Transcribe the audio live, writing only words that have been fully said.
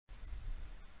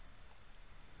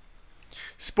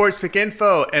Sports Pick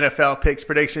Info, NFL picks,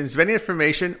 predictions, betting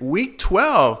information, Week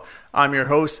 12. I'm your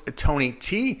host, Tony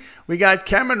T. We got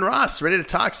Cameron Ross ready to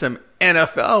talk some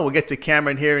NFL. We'll get to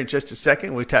Cameron here in just a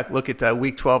second. We'll look at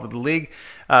Week 12 of the league.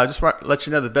 Just want to let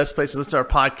you know the best place to listen to our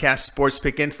podcast, Sports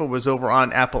Pick Info, was over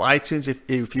on Apple iTunes.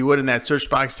 If you would, in that search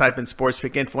box, type in Sports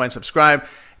Pick Info and subscribe.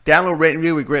 Download, rate, and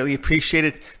review. We greatly appreciate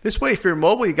it. This way, if you're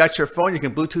mobile, you got your phone, you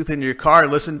can Bluetooth into your car,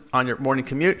 listen on your morning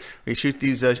commute. We shoot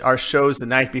these our shows the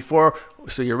night before,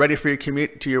 so you're ready for your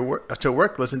commute to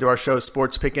work. Listen to our show,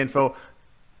 Sports Pick Info,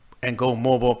 and go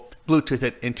mobile. Bluetooth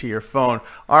it into your phone.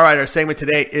 All right, our segment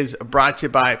today is brought to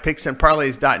you by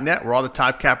PicksandParlays.net, where all the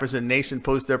top cappers in the nation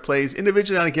post their plays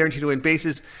individually on a guaranteed to win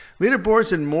basis,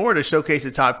 leaderboards, and more to showcase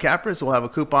the top cappers. We'll have a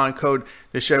coupon code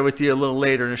to share with you a little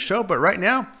later in the show, but right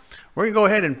now, we're going to go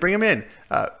ahead and bring him in.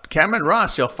 Cameron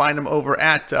Ross, you'll find him over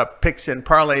at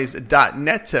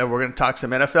PicksandParlays.net. We're going to talk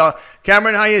some NFL.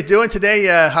 Cameron, how you doing today?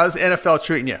 How's the NFL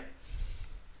treating you?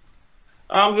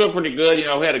 I'm doing pretty good.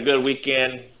 We had a good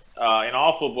weekend in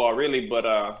all football, really, but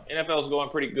NFL's going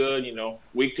pretty good.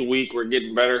 Week to week, we're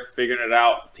getting better, figuring it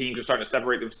out. Teams are starting to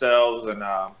separate themselves and,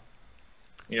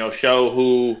 show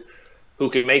who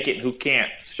can make it and who can't.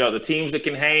 Show the teams that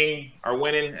can hang are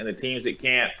winning, and the teams that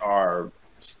can't are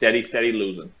steady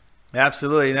losing.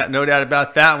 Absolutely, no doubt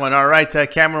about that one. All right,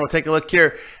 Cameron, we'll take a look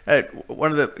here at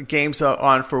one of the games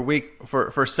on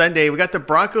for Sunday. We got the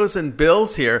Broncos and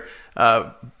Bills here.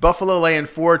 Buffalo laying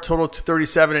 4, total to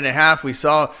 37.5. We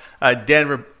saw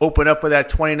Denver open up with that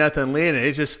 20-0 lead, and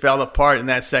it just fell apart in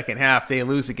that second half. They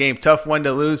lose the game. Tough one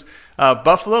to lose.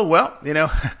 Buffalo, well,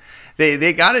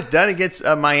 They got it done against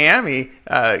Miami,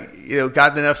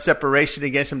 got enough separation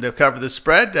against them to cover the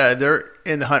spread. They're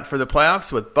in the hunt for the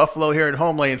playoffs with Buffalo here at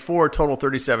home laying 4, total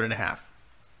 37.5.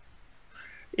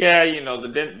 Yeah,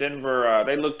 the Denver,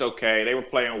 they looked okay. They were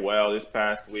playing well this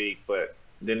past week, but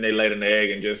then they laid an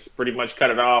egg and just pretty much cut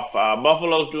it off.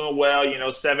 Buffalo's doing well,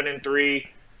 7-3.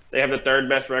 They have the third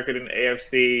best record in the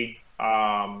AFC.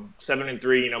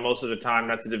 7-3, most of the time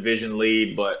that's a division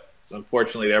lead, but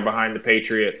unfortunately they're behind the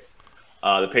Patriots.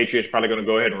 The Patriots probably going to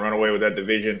go ahead and run away with that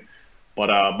division.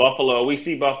 But Buffalo, we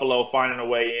see Buffalo finding a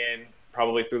way in,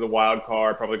 probably through the wild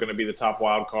card, probably going to be the top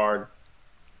wild card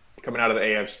coming out of the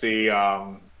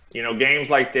AFC. Games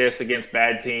like this against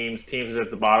bad teams at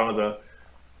the bottom of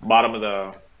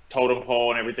the totem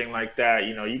pole and everything like that,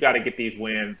 you got to get these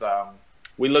wins.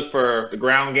 We look for the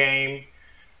ground game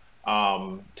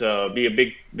to be a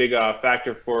big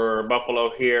factor for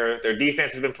Buffalo here. Their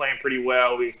defense has been playing pretty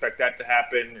well. We expect that to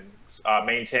happen and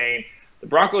maintain. The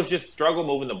Broncos just struggle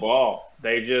moving the ball.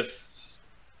 They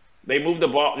move the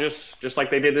ball just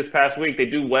like they did this past week. They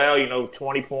do well,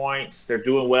 20 points. They're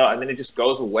doing well, and then it just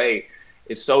goes away.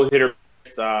 It's so hit or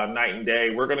miss, night and day.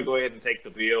 We're going to go ahead and take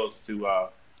the Bills to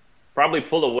probably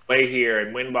pull away here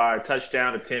and win by a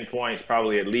touchdown to 10 points,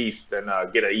 probably at least, and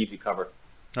get an easy cover.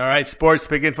 All right, Sports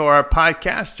Pick Info, our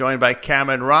podcast, joined by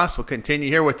Cameron Ross. We'll continue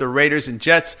here with the Raiders and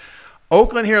Jets.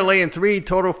 Oakland here laying 3,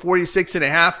 total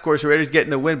 46.5. Of course, the Raiders getting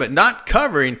the win, but not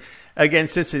covering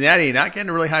against Cincinnati. Not getting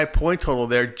a really high point total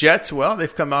there. Jets, well,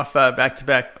 they've come off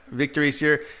back-to-back victories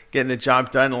here, getting the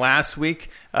job done last week,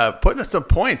 putting up some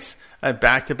points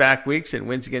back-to-back weeks and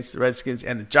wins against the Redskins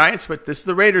and the Giants. But this is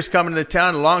the Raiders coming to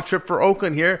town. A long trip for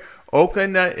Oakland here.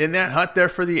 Oakland in that hunt there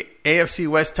for the AFC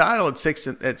West title at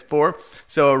 6-4.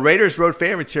 So Raiders road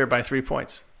favorites here by 3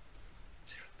 points.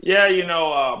 Yeah,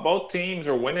 both teams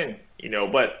are winning,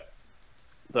 but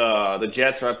the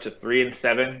Jets are up to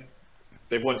 3-7.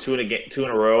 They've won two in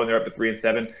a row, and they're up to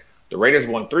 3-7. The Raiders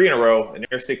won 3 in a row, and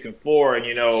they're 6-4. And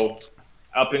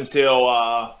up until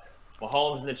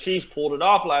Mahomes and the Chiefs pulled it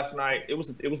off last night, it was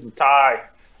a tie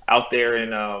out there in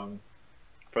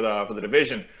for the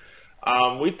division.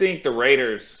 We think the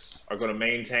Raiders are going to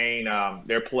maintain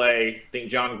their play. I think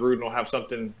John Gruden will have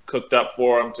something cooked up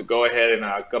for them to go ahead and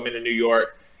come into New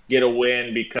York, get a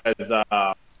win because,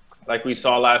 like we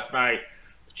saw last night,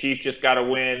 the Chiefs just got a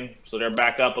win, so they're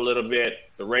back up a little bit.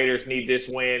 The Raiders need this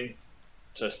win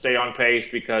to stay on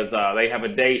pace because they have a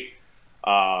date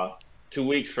 2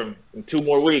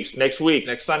 more weeks. Next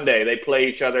Sunday, they play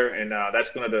each other, and that's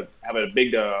going to have a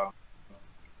big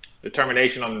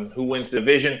determination on who wins the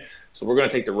division. So we're going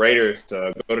to take the Raiders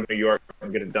to go to New York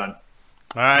and get it done.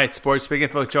 All right, Sports Pick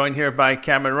Info joined here by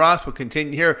Cameron Ross. We'll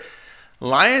continue here.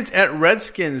 Lions at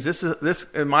Redskins. This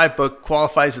in my book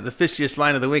qualifies as the fishiest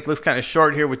line of the week. Looks kind of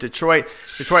short here with Detroit.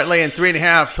 Detroit laying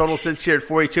 3.5. Total sits here at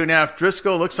 42.5.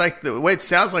 Driscoll looks like the way it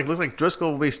sounds like. Looks like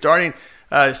Driscoll will be starting.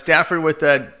 Stafford with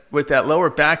that lower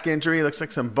back injury. Looks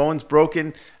like some bones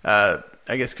broken. I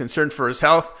guess concerned for his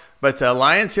health. But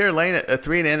Lions here laying a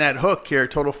 3 and that hook here.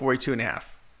 Total 42.5.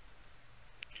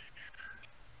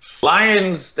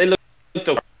 Lions, they looked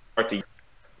okay.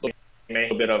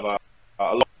 A bit of a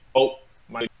low hope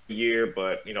my year,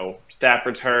 but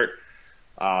Stafford's hurt.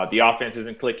 The offense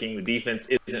isn't clicking. The defense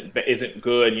isn't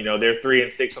good. They're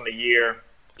 3-6 on the year,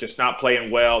 just not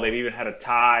playing well. They've even had a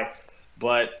tie,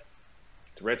 but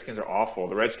the Redskins are awful.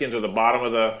 The Redskins are the bottom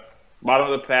of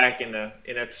the pack in the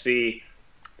NFC.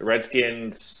 The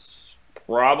Redskins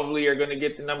probably are going to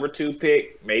get the number 2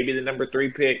 pick, maybe the number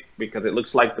 3 pick, because it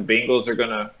looks like the Bengals are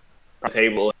going to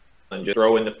table and just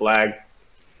throw in the flag.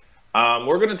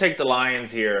 We're going to take the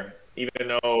Lions here, even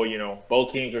though,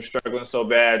 both teams are struggling so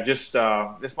bad. Just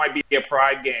this might be a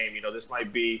pride game. This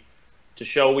might be to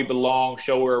show we belong,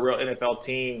 show we're a real NFL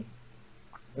team.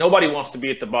 Nobody wants to be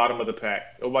at the bottom of the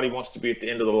pack. Nobody wants to be at the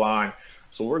end of the line.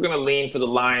 So we're going to lean for the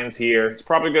Lions here. It's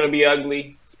probably going to be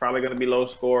ugly. It's probably going to be low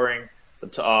scoring.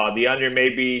 The under may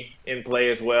be in play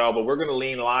as well, but we're going to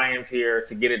lean Lions here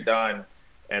to get it done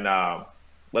and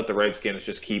let the Redskins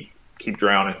just keep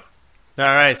drowning. All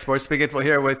right, Sports Big Info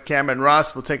here with Cameron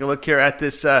Ross. We'll take a look here at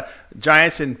this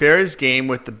Giants and Bears game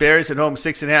with the Bears at home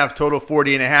 6.5, total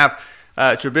 40.5.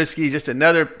 Trubisky, just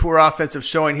another poor offensive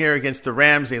showing here against the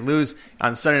Rams. They lose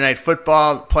on Sunday Night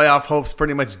Football. Playoff hopes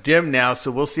pretty much dim now,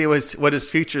 so we'll see what his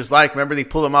future is like. Remember, they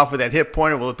pulled him off with that hip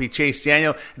pointer. Will it be Chase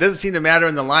Daniel? It doesn't seem to matter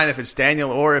in the line if it's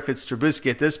Daniel or if it's Trubisky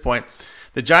at this point.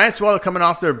 The Giants, while they're coming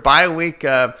off their bye week,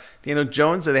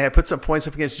 Jones, they had put some points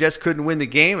up against Jets, couldn't win the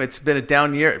game. It's been a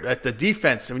down year at the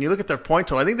defense. And when you look at their point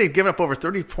total, I think they've given up over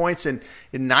 30 points in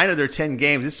 9 of their 10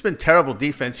 games. It's been terrible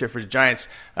defense here for the Giants.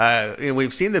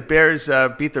 We've seen the Bears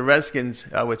beat the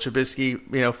Redskins with Trubisky.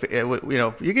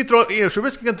 You can throw.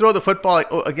 Trubisky can throw the football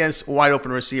against wide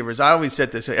open receivers. I always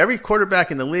said this. Every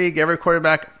quarterback in the league, every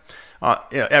quarterback,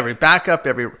 every backup,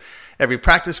 every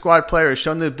practice squad player has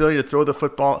shown the ability to throw the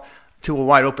football to a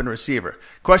wide open receiver.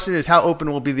 Question is, how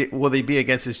open will they be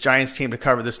against this Giants team to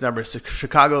cover this number? So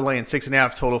Chicago laying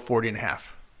 6.5, total 40.5.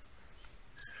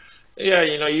 Yeah,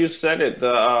 you said it.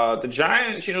 The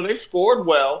Giants, they've scored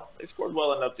well. They scored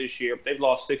well enough this year. They've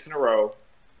lost 6 in a row.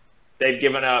 They've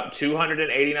given up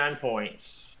 289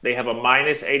 points. They have a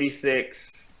minus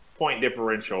 86 point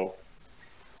differential.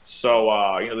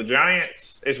 So, the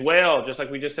Giants as well, just like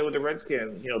we just said with the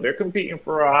Redskins, they're competing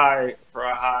for a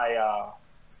high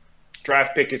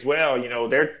draft pick as well.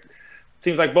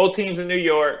 Seems like both teams in New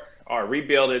York are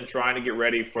rebuilding, trying to get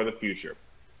ready for the future.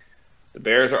 The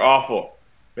Bears are awful.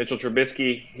 Mitchell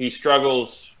Trubisky, he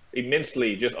struggles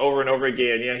immensely just over and over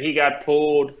again. He got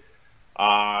pulled.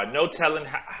 No telling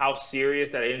how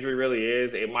serious that injury really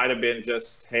is. It might have been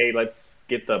just, hey, let's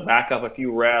get the backup a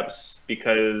few reps,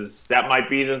 because that might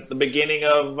be the beginning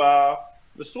of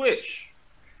the switch.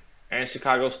 And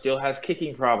Chicago still has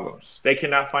kicking problems. They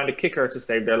cannot find a kicker to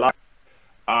save their life.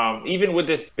 Even with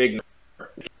this big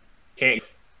number, can't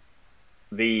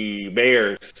the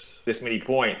Bears this many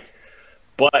points.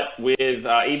 But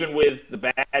even with the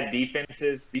bad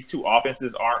defenses, these two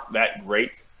offenses aren't that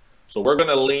great. So we're going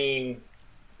to lean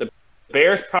the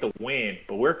Bears probably to win,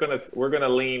 but we're gonna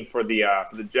lean for the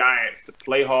Giants to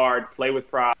play hard, play with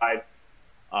pride,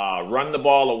 run the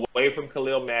ball away from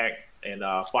Khalil Mack, and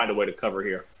find a way to cover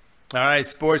here. All right,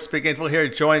 Sports Big Info here,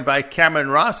 joined by Cameron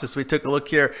Ross as we took a look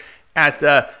here at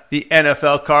the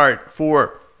NFL card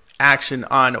for action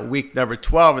on week number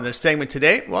 12. And their segment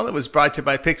today, well, it was brought to you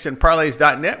by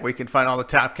PicksandParlays.net, where you can find all the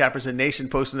top cappers in the nation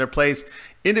posting their plays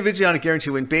individually on a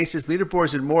guaranteed win basis,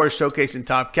 leaderboards and more, showcasing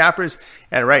top cappers.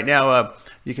 And right now,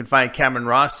 you can find Cameron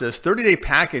Ross's 30-day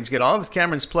package. Get all of his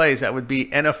Cameron's plays. That would be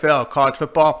NFL, college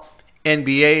football,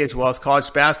 NBA, as well as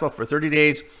college basketball for 30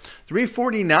 days,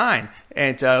 $349.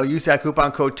 And use that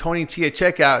coupon code TonyT at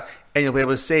checkout, and you'll be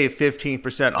able to save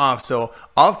 15% off. So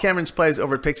all of Cameron's plays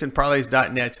over at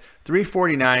PicksandParlays.net,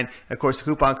 $349. Of course, the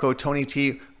coupon code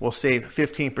TonyT will save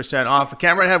 15% off.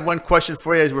 Cameron, I have one question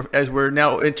for you as we're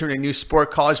now entering a new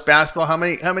sport, college basketball. How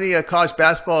many college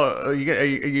basketball are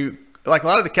you like? A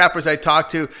lot of the cappers I talk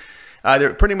to,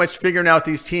 they're pretty much figuring out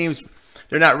these teams.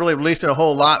 They're not really releasing a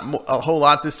whole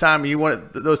lot this time. Are you one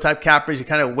of those type cappers? You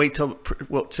kind of wait till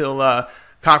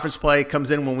conference play comes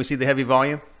in when we see the heavy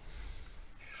volume?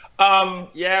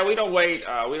 Yeah, we don't wait.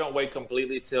 We don't wait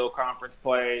completely till conference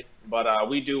play, but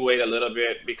we do wait a little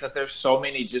bit because there's so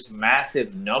many just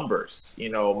massive numbers.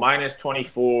 Minus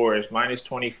 24 is minus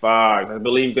 25. I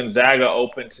believe Gonzaga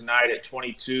opened tonight at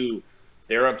 22.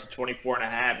 They're up to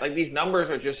 24.5. Like, these numbers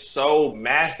are just so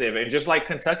massive. And just like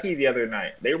Kentucky the other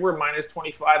night, they were minus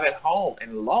 25 at home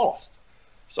and lost.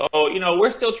 So,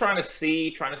 we're still trying to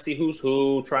see who's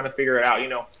who, trying to figure it out.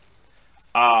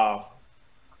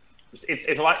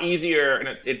 It's a lot easier,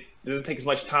 and it doesn't take as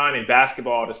much time in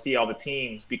basketball to see all the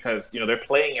teams because, they're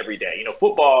playing every day.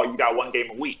 Football, you got one game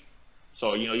a week.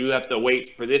 So, you have to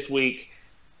wait for this week,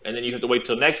 and then you have to wait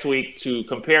till next week to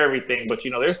compare everything. But,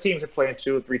 there's teams that are playing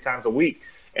 2 or 3 times a week.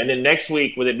 And then next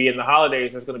week, with it being the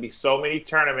holidays, there's going to be so many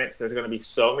tournaments. There's going to be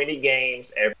so many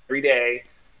games every day.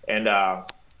 And,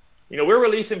 we're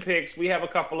releasing picks. We have a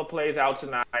couple of plays out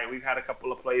tonight. We've had a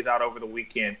couple of plays out over the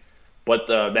weekend. But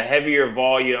the heavier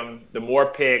volume, the more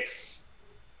picks,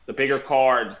 the bigger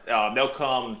cards, they'll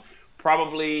come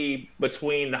probably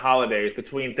between the holidays,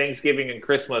 between Thanksgiving and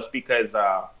Christmas, because,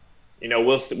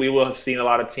 we will have seen a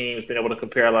lot of teams, been able to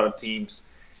compare a lot of teams.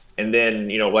 And then,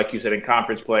 like you said, in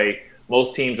conference play,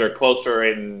 most teams are closer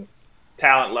in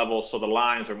talent level, so the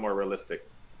lines are more realistic.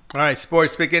 All right,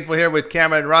 Sports Pick Info here with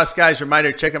Cameron Ross. Guys,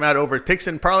 reminder, check them out over at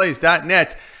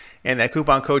picksandparlays.net. And that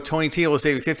coupon code TonyT will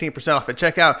save you 15% off at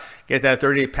checkout. Get that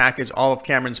 30-day package, all of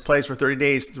Cameron's plays for 30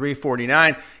 days,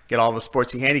 $349. Get all the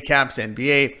sportsy handicaps,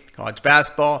 NBA, college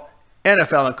basketball,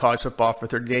 NFL, and college football for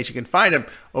 30 days. You can find him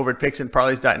over at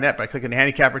picksandparlays.net by clicking the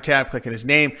handicapper tab, clicking his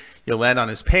name. You'll land on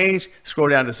his page, scroll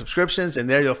down to subscriptions, and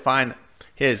there you'll find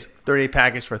his 30-day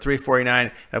package for $349.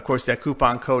 And, of course, that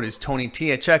coupon code is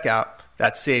TonyT at checkout.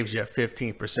 That saves you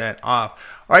 15%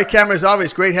 off. All right, Cameron, as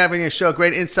always, great having your show.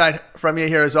 Great insight from you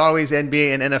here, as always,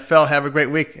 NBA and NFL. Have a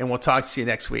great week, and we'll talk to you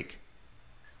next week.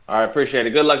 All right, appreciate it.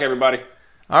 Good luck, everybody.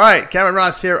 All right, Cameron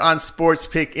Ross here on Sports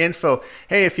Pick Info.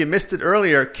 Hey, if you missed it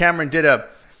earlier, Cameron did a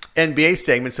NBA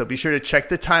segment, so be sure to check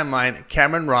the timeline,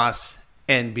 Cameron Ross,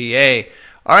 NBA.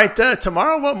 All right,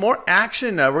 tomorrow, more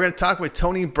action. We're going to talk with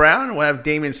Tony Brown. We'll have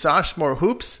Damian Sosh, more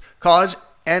hoops, college,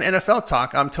 and NFL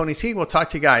talk. I'm Tony T. We'll talk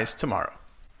to you guys tomorrow.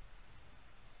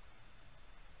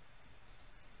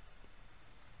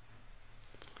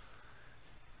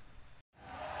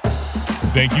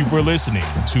 Thank you for listening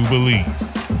to Believe.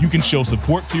 You can show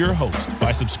support to your host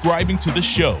by subscribing to the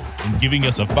show and giving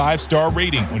us a 5-star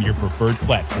rating on your preferred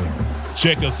platform.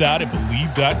 Check us out at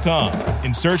Believe.com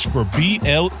and search for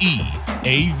BLEAV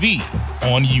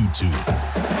on YouTube.